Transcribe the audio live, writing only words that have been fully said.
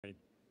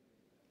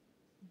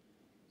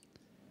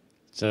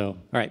All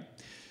right.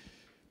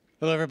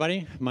 Hello,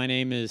 everybody. My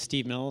name is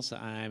Steve Mills.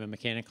 I'm a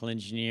mechanical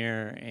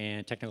engineer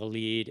and technical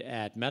lead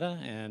at Meta,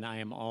 and I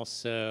am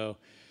also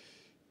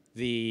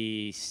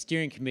the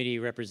steering committee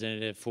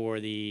representative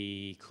for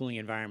the Cooling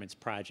Environments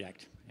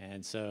project.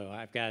 And so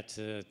I've got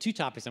two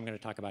topics I'm going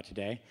to talk about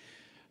today.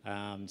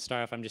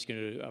 Start off, I'm just going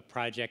to do a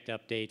project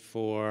update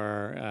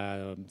for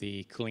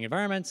the cooling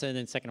environments, and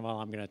then second of all,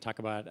 I'm going to talk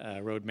about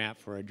a roadmap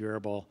for a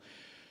durable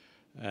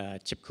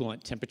chip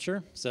coolant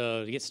temperature.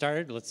 So to get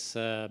started, let's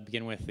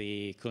begin with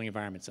the cooling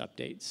environments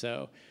update.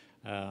 So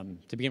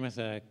to begin with,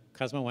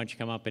 Cosmo, why don't you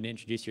come up and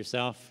introduce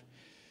yourself?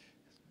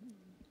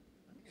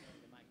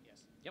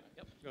 Yep,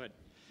 go ahead.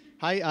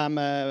 Hi, I'm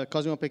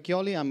Cosimo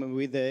Pecchioli. I'm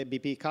with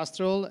BP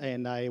Castrol,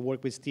 and I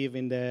work with Steve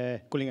in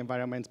the Cooling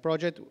Environments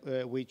project,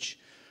 which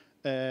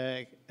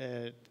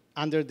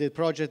under the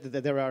project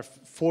there are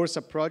 4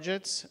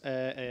 sub-projects,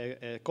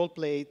 cold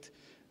plate,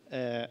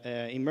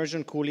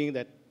 immersion cooling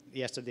that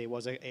yesterday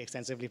was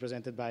extensively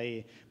presented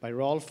by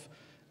Rolf,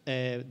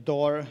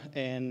 door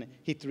and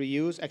heat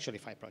reuse, actually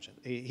 5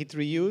 projects, heat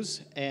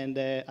reuse and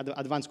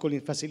advanced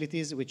cooling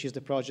facilities, which is the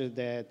project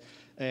that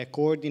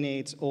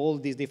coordinates all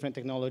these different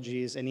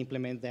technologies and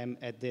implement them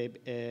at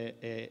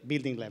the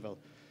building level.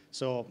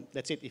 So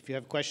that's it. If you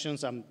have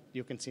questions,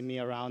 you can see me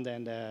around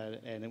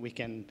and we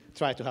can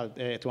try to help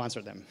to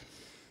answer them.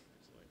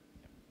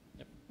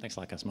 Yep. Thanks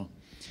a lot, Cosmo.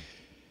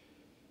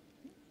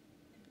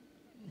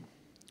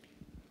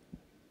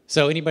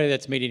 So anybody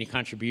that's made any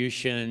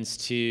contributions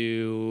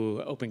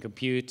to Open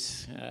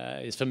Compute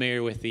is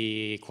familiar with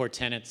the core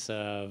tenets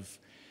of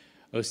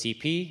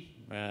OCP,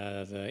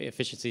 the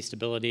efficiency,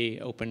 stability,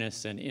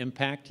 openness, and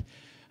impact.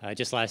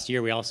 Just last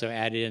year, we also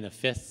added in the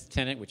 5th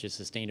tenet, which is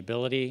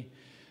sustainability,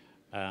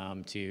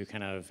 to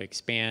kind of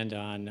expand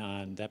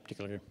on that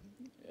particular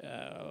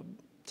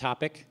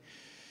topic.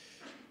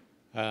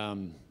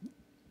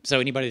 So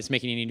anybody that's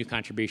making any new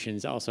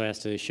contributions also has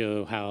to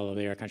show how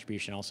their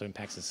contribution also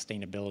impacts the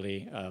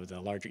sustainability of the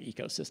larger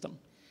ecosystem.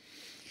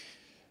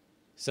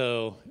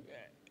 So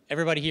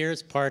everybody here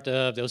is part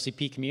of the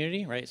OCP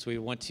community, right? So we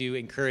want to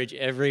encourage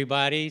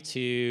everybody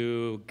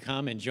to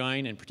come and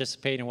join and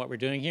participate in what we're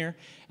doing here,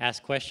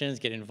 ask questions,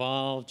 get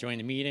involved, join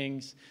the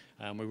meetings.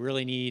 We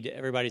really need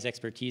everybody's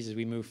expertise as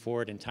we move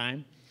forward in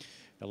time.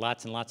 There are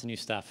lots and lots of new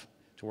stuff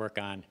to work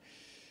on.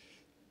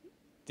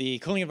 The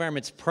Cooling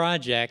Environments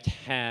project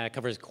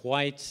covers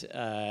quite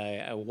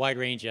a wide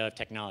range of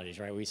technologies,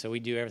 right? So we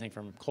do everything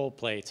from cold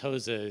plates,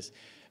 hoses,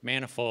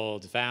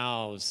 manifolds,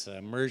 valves,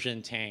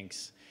 immersion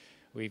tanks.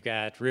 We've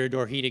got rear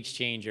door heat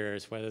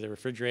exchangers, whether they're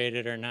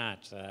refrigerated or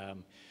not.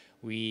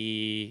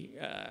 We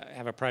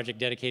have a project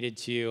dedicated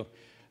to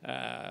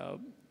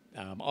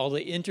all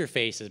the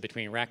interfaces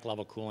between rack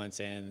level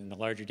coolants and the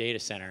larger data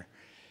center.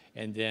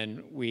 And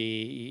then we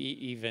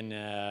even,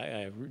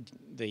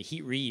 the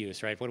heat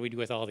reuse, right? What do we do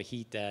with all the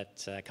heat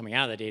that's coming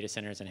out of the data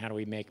centers and how do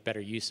we make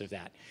better use of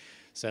that?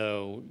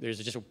 So there's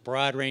just a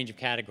broad range of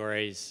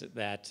categories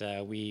that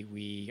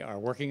we are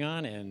working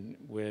on and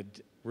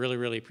would really,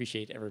 really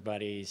appreciate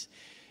everybody's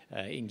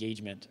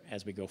engagement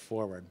as we go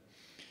forward.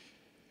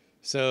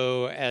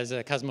 So as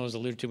Cosmo has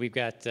alluded to, we've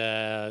got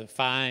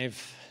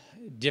 5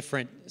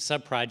 different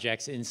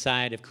sub-projects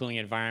inside of cooling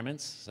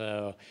environments.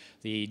 So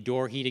the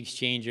door heat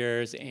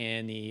exchangers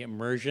and the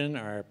immersion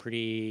are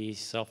pretty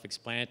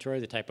self-explanatory,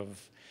 the type of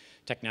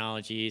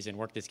technologies and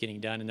work that's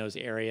getting done in those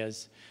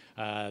areas.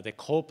 The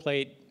cold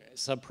plate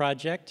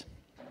sub-project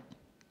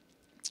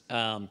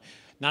not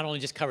only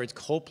just covers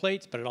cold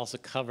plates, but it also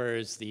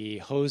covers the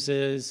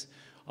hoses,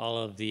 all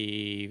of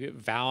the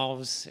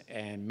valves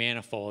and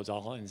manifolds,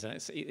 all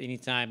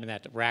anytime in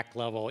that rack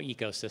level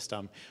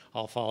ecosystem,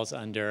 all falls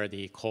under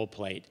the cold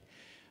plate.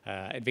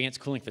 Advanced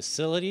Cooling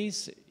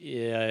Facilities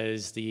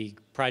is the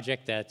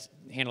project that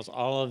handles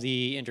all of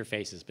the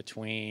interfaces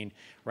between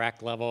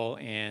rack level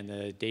and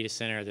the data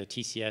center, the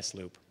TCS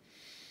loop.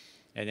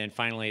 And then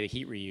finally, the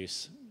heat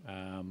reuse,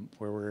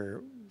 where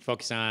we're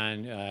focused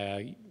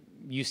on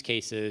use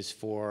cases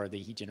for the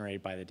heat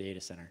generated by the data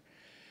center.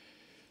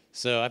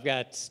 So I've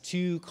got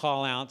 2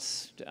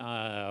 call-outs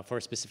for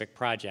a specific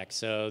project.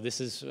 So this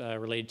is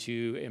related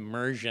to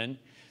immersion.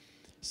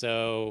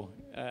 So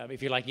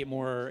if you'd like to get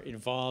more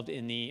involved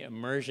in the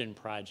immersion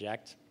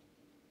project,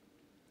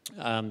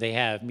 they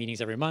have meetings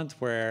every month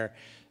where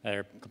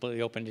they're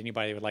completely open to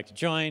anybody who would like to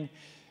join,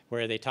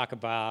 where they talk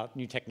about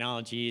new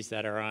technologies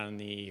that are on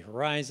the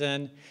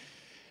horizon,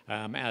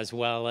 as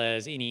well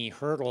as any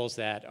hurdles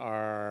that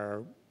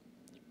are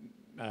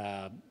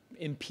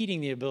impeding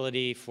the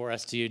ability for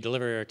us to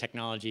deliver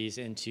technologies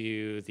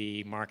into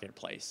the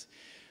marketplace.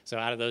 So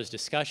out of those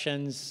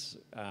discussions,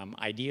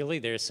 ideally,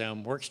 there's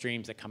some work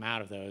streams that come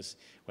out of those,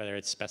 whether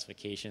it's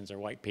specifications or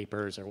white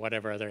papers or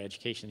whatever other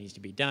education needs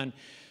to be done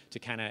to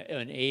kind of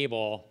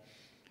enable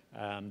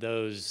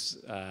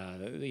those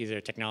either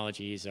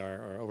technologies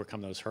or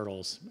overcome those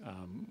hurdles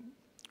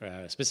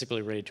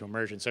specifically related to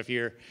immersion. So if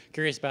you're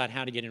curious about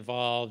how to get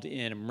involved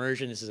in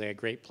immersion, this is a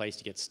great place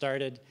to get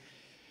started.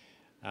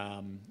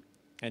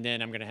 And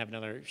then I'm going to have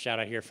another shout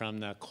out here from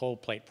the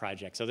cold plate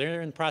project. So they're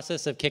in the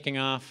process of kicking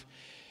off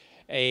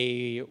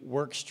a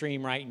work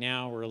stream right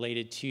now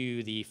related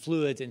to the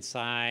fluids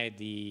inside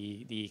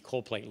the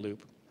cold plate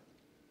loop.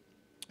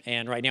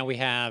 And right now we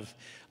have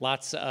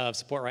lots of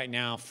support right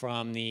now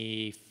from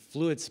the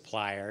fluid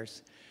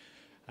suppliers,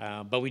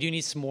 but we do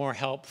need some more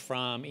help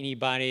from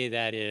anybody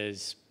that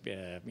is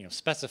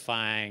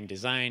specifying,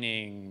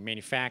 designing,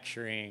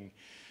 manufacturing,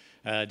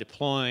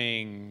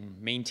 deploying,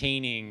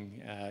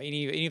 maintaining,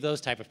 any of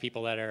those type of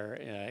people that are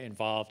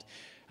involved.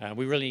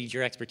 We really need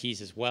your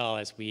expertise as well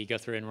as we go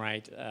through and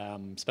write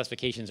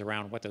specifications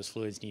around what those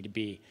fluids need to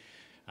be.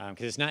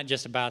 Because it's not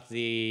just about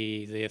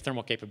the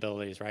thermal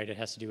capabilities, right? It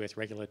has to do with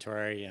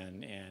regulatory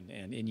and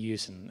in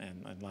use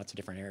and lots of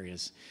different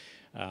areas.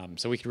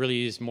 So we could really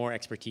use more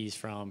expertise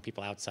from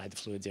people outside the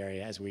fluids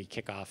area as we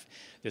kick off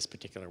this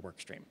particular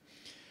work stream.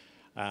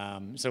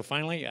 So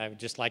finally, I would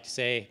just like to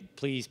say,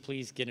 please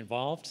get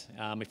involved.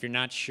 If you're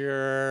not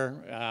sure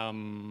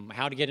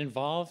how to get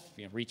involved,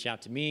 reach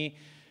out to me.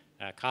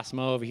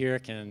 Cosmo over here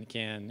can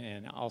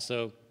and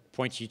also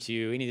point you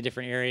to any of the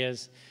different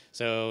areas.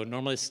 So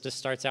normally this just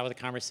starts out with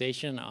a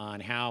conversation on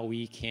how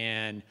we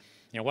can,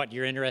 what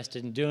you're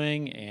interested in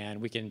doing, and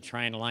we can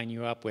try and align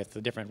you up with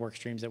the different work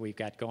streams that we've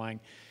got going.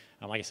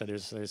 Like I said,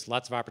 there's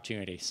lots of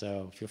opportunity,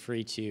 so feel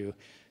free to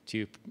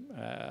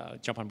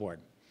jump on board.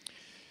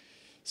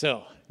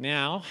 So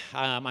now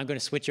I'm going to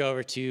switch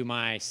over to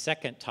my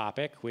second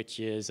topic, which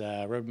is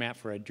a roadmap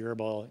for a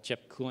durable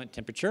chip coolant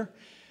temperature.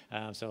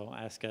 So I'll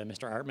ask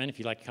Mr. Artman if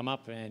you'd like to come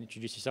up and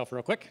introduce yourself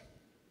real quick.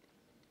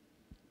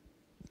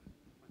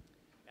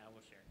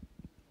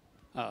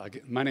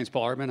 My name's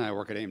Paul Artman. I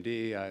work at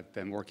AMD. I've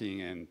been working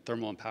in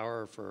thermal and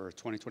power for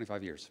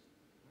 25 years.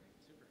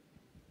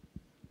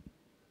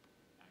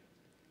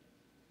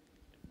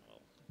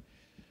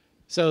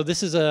 So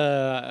this is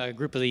a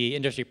group of the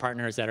industry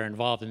partners that are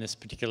involved in this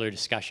particular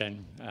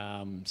discussion.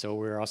 So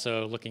we're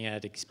also looking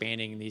at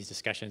expanding these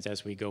discussions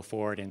as we go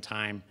forward in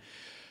time.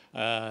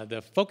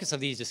 The focus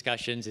of these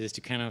discussions is to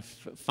kind of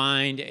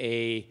find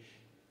a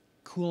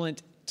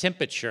coolant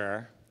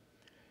temperature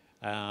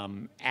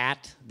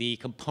at the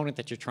component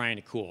that you're trying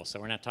to cool. So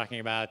we're not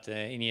talking about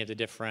any of the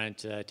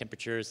different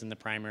temperatures in the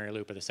primary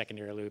loop or the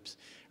secondary loops,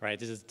 right?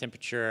 This is the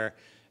temperature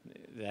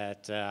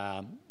that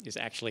is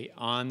actually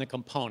on the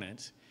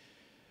component.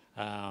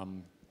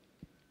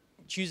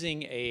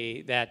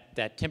 Choosing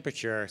that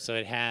temperature so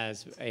it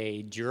has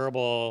a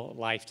durable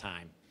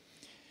lifetime.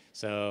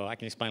 So I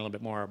can explain a little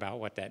bit more about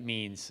what that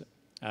means.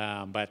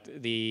 But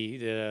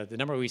the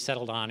number we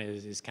settled on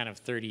is kind of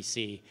 30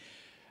 C.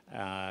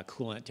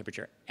 Coolant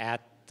temperature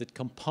at the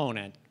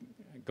component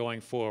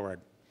going forward.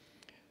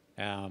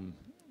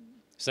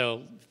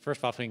 So first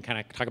of all, we can kind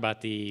of talk about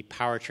the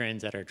power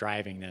trends that are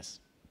driving this.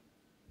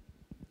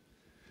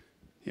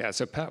 Yeah,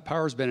 so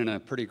power's been in a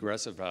pretty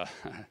aggressive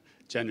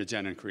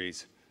gen-to-gen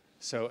increase.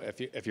 So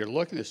if you're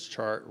looking at this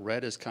chart,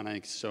 red is kind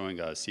of showing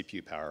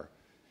CPU power.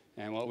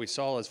 And what we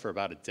saw is for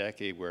about a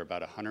decade, we're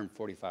about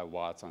 145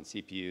 watts on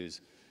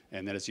CPUs.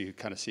 And then as you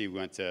kind of see, we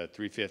went to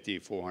 350,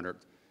 400.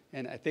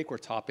 And I think we're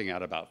topping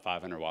out about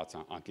 500 watts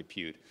on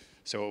compute.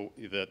 So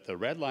the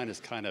red line is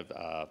kind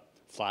of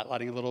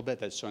flatlining a little bit.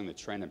 That's showing the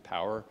trend in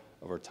power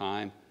over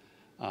time.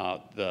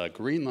 The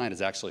green line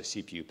is actually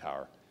CPU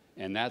power.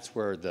 And that's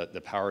where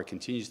the power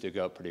continues to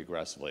go pretty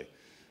aggressively.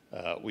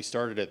 We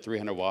started at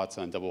 300 watts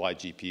on double-wide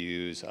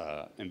GPUs.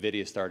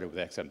 NVIDIA started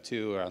with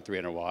XM2 around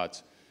 300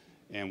 watts.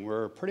 And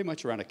we're pretty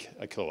much around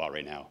a kilowatt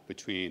right now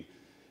between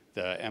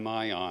the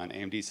MI on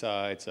AMD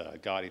sides,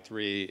 Gaudi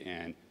 3,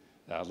 and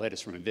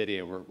latest from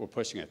NVIDIA, we're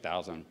pushing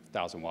 1,000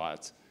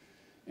 watts.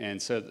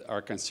 And so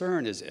our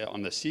concern is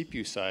on the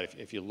CPU side,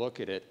 if you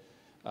look at it,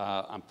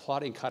 I'm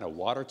plotting kind of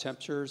water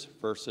temperatures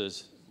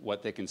versus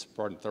what they can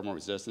support in thermal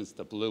resistance.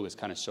 The blue is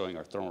kind of showing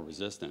our thermal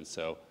resistance.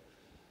 So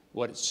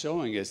what it's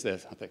showing is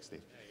that, thanks,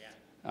 Steve.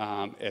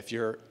 If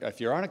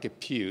you're on a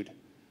compute,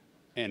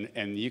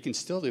 and you can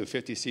still do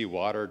 50 C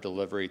water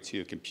delivery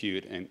to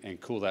compute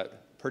and cool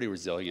that pretty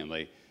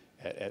resiliently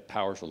at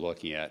powers we're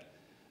looking at.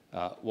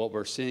 What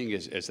we're seeing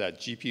is that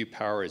GPU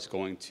power is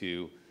going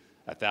to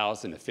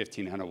 1,000 to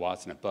 1,500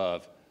 watts and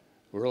above.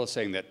 We're really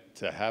saying that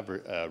to have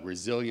a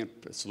resilient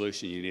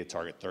solution, you need to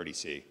target 30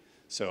 C.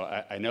 So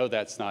I know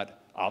that's not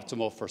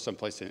optimal for some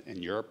place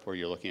in Europe where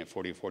you're looking at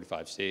 40 to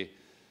 45 C,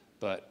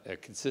 but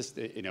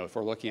if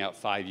we're looking out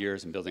 5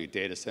 years and building a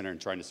data center and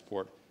trying to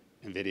support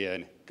NVIDIA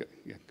and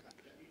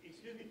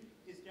Excuse me,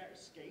 is there a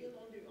scale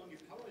on the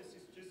power? Is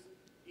this just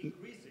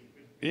increasing?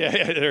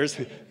 Yeah,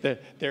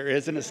 there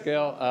isn't a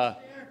scale.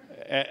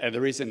 And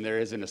the reason there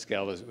isn't a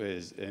scale is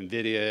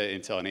NVIDIA,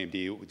 Intel, and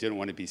AMD didn't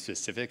want to be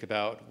specific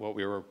about what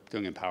we were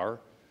doing in power.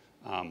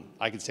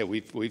 I can say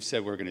we've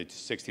said we're going to do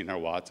 1,600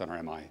 watts on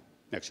our MI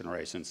next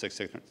generation,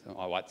 1,600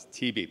 watts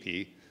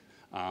TBP.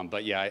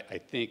 But yeah, I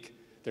think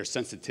there's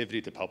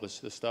sensitivity to publish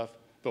this stuff,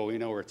 but we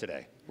know we're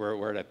today.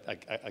 We're at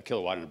a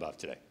kilowatt and above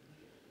today.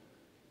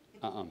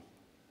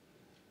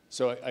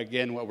 So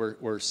again, what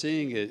we're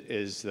seeing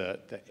is the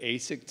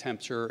ASIC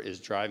temperature is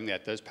driving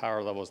those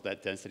power levels,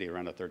 that density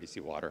around a 30 C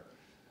water.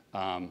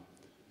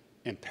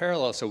 In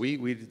parallel, so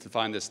we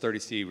define this 30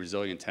 C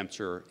resilient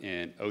temperature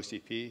in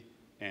OCP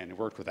and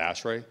worked with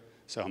ASHRAE.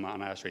 So I'm on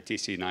ASHRAE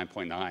TC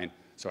 9.9.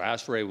 So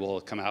ASHRAE will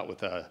come out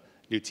with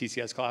new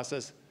TCS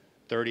classes,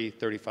 30,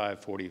 35,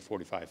 40,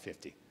 45,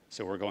 50.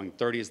 So we're going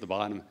 30 is the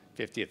bottom,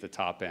 50 at the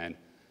top end.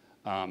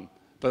 But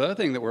the other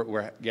thing that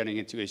we're getting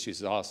into issues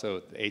is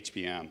also the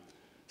HBM.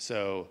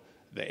 So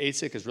the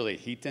ASIC is really a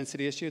heat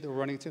density issue that we're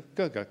running into.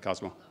 Go,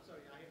 Cosmo. I'm sorry,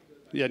 I have to go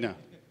back. Yeah, no.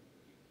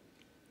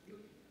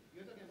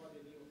 You're talking about the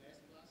new S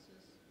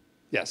classes?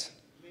 Yes.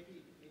 Maybe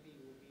it would be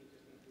interesting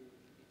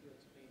if you explain the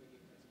difference between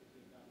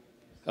W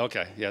and S.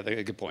 Okay,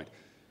 yeah, good point.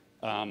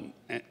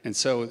 And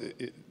so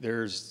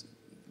there's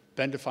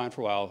been defined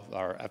for a while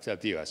our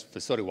FWS,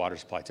 facility water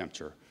supply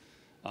temperature.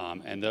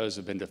 And those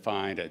have been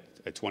defined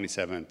at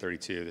 27,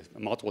 32,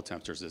 multiple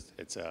temperatures.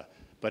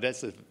 But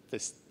that's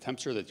this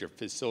temperature that your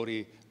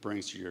facility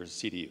brings to your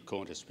CDU,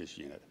 coolant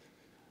distribution unit.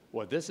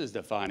 What this is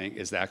defining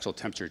is the actual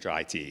temperature to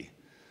IT.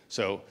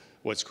 So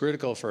what's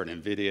critical for an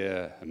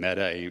NVIDIA, a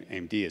Meta,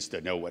 AMD is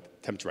to know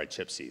what temperature my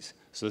chip sees.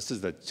 So this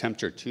is the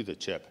temperature to the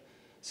chip.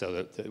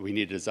 So that we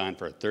need to design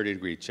for a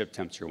 30-degree chip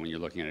temperature when you're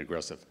looking at an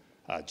aggressive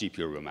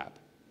GPU roadmap.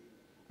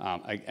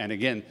 And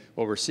again,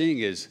 what we're seeing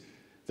is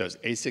those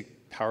ASIC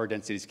power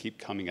densities keep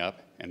coming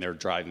up, and they're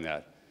driving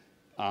that.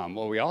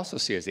 What we also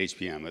see is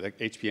HBM.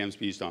 HBM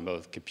is used on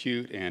both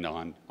compute and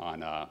on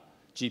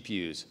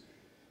GPUs.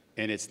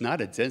 And it's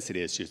not a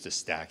density, it's just a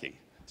stacking.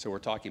 So we're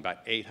talking about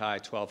 8 high,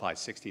 12 high,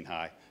 16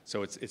 high.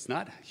 So it's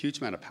not a huge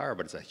amount of power,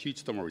 but it's a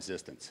huge thermal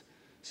resistance.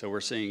 So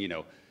we're seeing,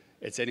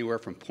 it's anywhere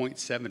from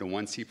 0.7 to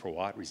 1 C per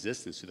watt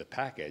resistance to the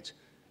package.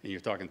 And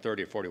you're talking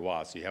 30 or 40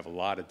 watts, so you have a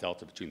lot of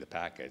delta between the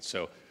package.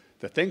 So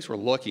the things we're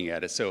looking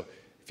at is, so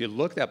if you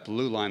look at that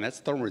blue line, that's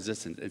thermal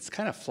resistance. It's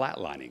kind of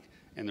flatlining.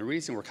 And the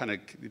reason we're kind of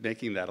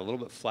making that a little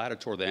bit flatter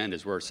toward the end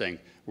is we're saying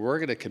we're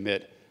going to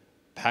commit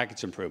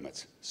package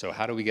improvements. So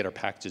how do we get our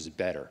packages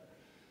better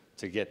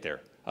to get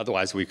there?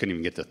 Otherwise, we couldn't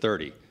even get to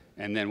 30.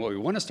 And then what we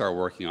want to start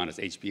working on is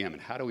HBM,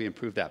 and how do we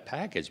improve that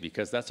package?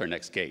 Because that's our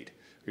next gate.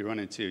 We run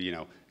into,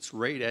 it's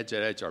right edge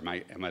at edge.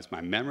 Is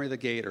my memory the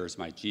gate, or is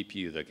my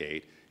GPU the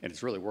gate? And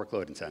it's really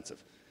workload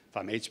intensive. If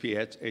I'm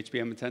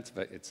HBM intensive,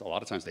 it's a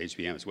lot of times the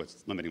HBM is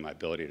what's limiting my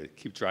ability to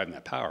keep driving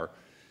that power.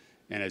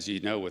 And as you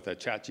know, with a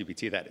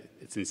ChatGPT, that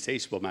it's an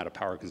insatiable amount of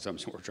power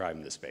consumption we're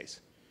driving this space.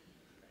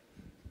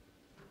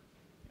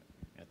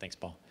 Yeah, thanks,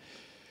 Paul.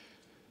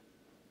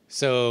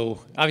 So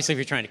obviously, if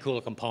you're trying to cool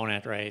a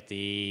component, right,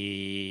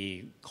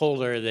 the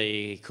colder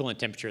the coolant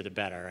temperature, the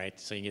better, right?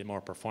 So you get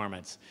more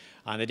performance.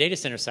 On the data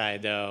center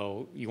side,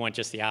 though, you want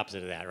just the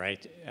opposite of that,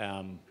 right?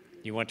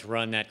 You want to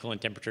run that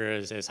coolant temperature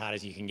as hot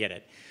as you can get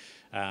it.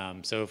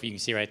 So if you can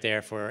see right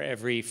there, for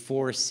every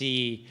 4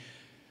 C,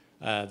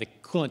 the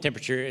coolant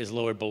temperature is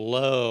lowered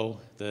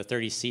below the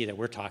 30 C that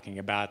we're talking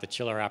about. The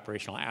chiller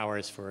operational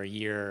hours for a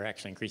year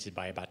actually increases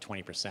by about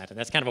 20%. And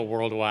that's kind of a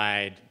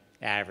worldwide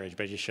average,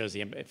 but it just shows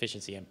the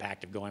efficiency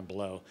impact of going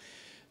below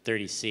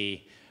 30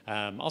 C.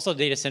 Also,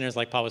 data centers,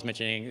 like Paul was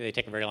mentioning, they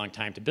take a very long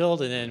time to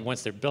build. And then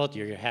once they're built,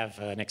 you have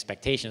an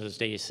expectation that those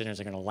data centers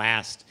are going to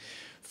last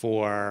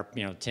for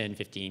 10,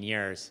 15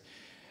 years.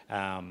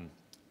 And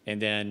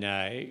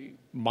then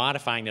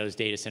modifying those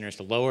data centers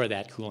to lower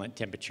that coolant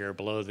temperature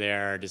below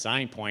their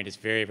design point is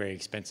very, very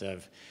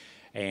expensive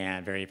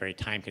and very, very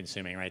time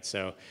consuming, right?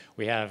 So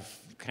we have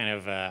kind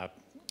of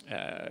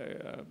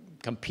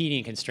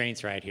competing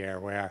constraints right here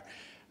where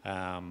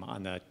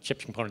on the chip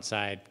component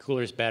side,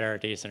 cooler is better,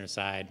 data center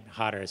side,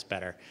 hotter is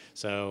better.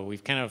 So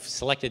we've kind of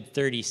selected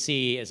 30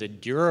 C as a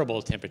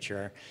durable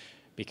temperature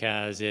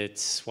because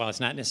while it's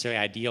not necessarily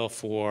ideal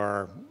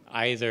for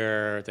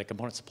either the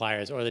component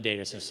suppliers or the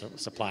data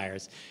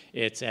suppliers,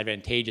 it's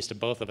advantageous to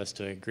both of us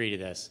to agree to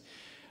this.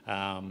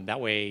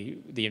 That way,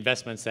 the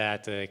investments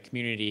that the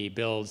community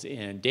builds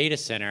in data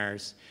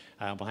centers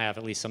will have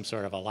at least some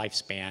sort of a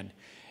lifespan.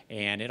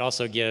 And it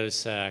also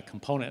gives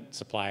component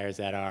suppliers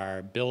that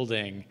are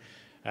building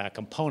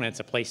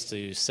components a place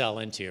to sell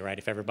into, right?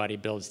 If everybody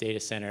builds data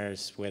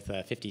centers with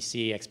a 50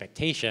 C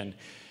expectation,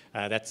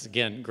 that's,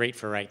 again, great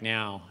for right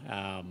now.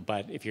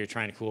 But if you're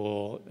trying to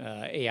cool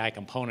AI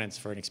components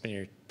for an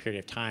extended period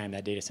of time,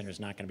 that data center is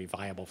not going to be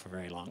viable for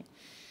very long.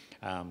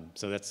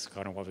 So that's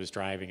kind of what was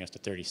driving us to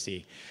 30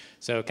 C.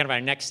 So kind of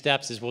our next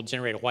steps is we'll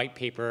generate a white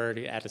paper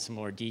to add some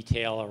more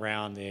detail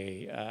around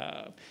the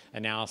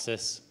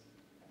analysis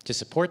to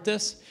support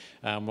this.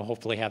 We'll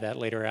hopefully have that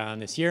later on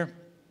this year.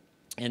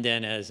 And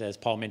then, as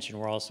Paul mentioned,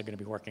 we're also going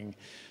to be working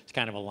to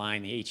kind of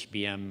align the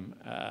HBM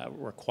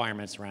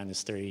requirements around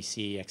this 30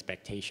 C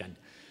expectation.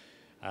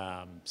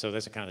 So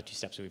those are kind of the 2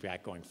 steps we've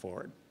got going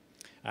forward.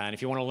 And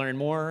if you want to learn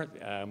more,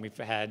 we've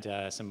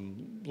had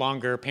some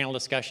longer panel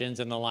discussions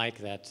and the like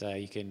that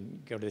you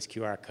can go to this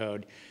QR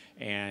code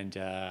and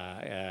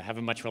have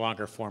a much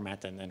longer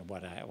format than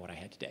what I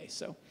had today.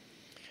 So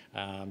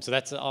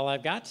that's all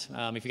I've got.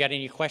 If you got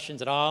any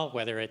questions at all,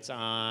 whether it's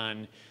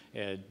on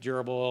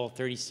durable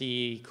 30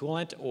 C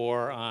coolant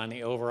or on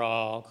the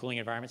overall cooling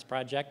environments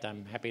project,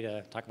 I'm happy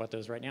to talk about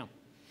those right now.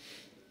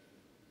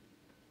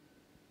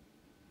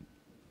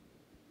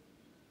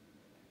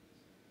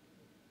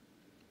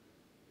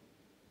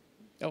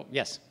 Oh,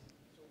 yes.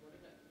 So running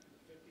at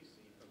 50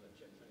 C from the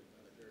chip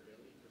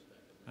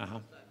Uh-huh.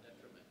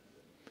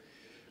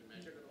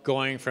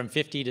 Going from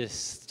 50 to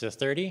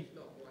 30?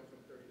 No, going from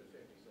 30 to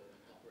 50, so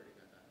operating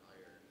at that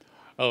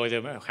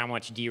higher. Oh, how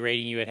much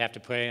derating you would have to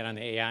put in on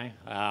the AI?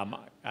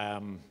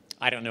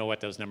 I don't know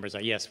what those numbers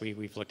are. Yes,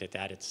 we've looked at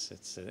that.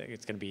 It's going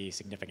to be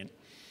significant,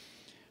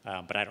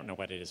 but I don't know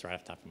what it is right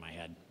off the top of my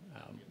head.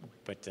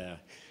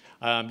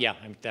 Yeah,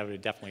 that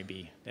would definitely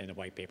be in the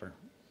white paper.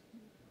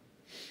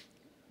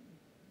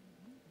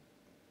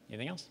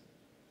 Anything else?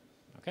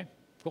 Okay,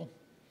 cool.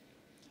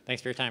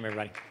 Thanks for your time,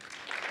 everybody.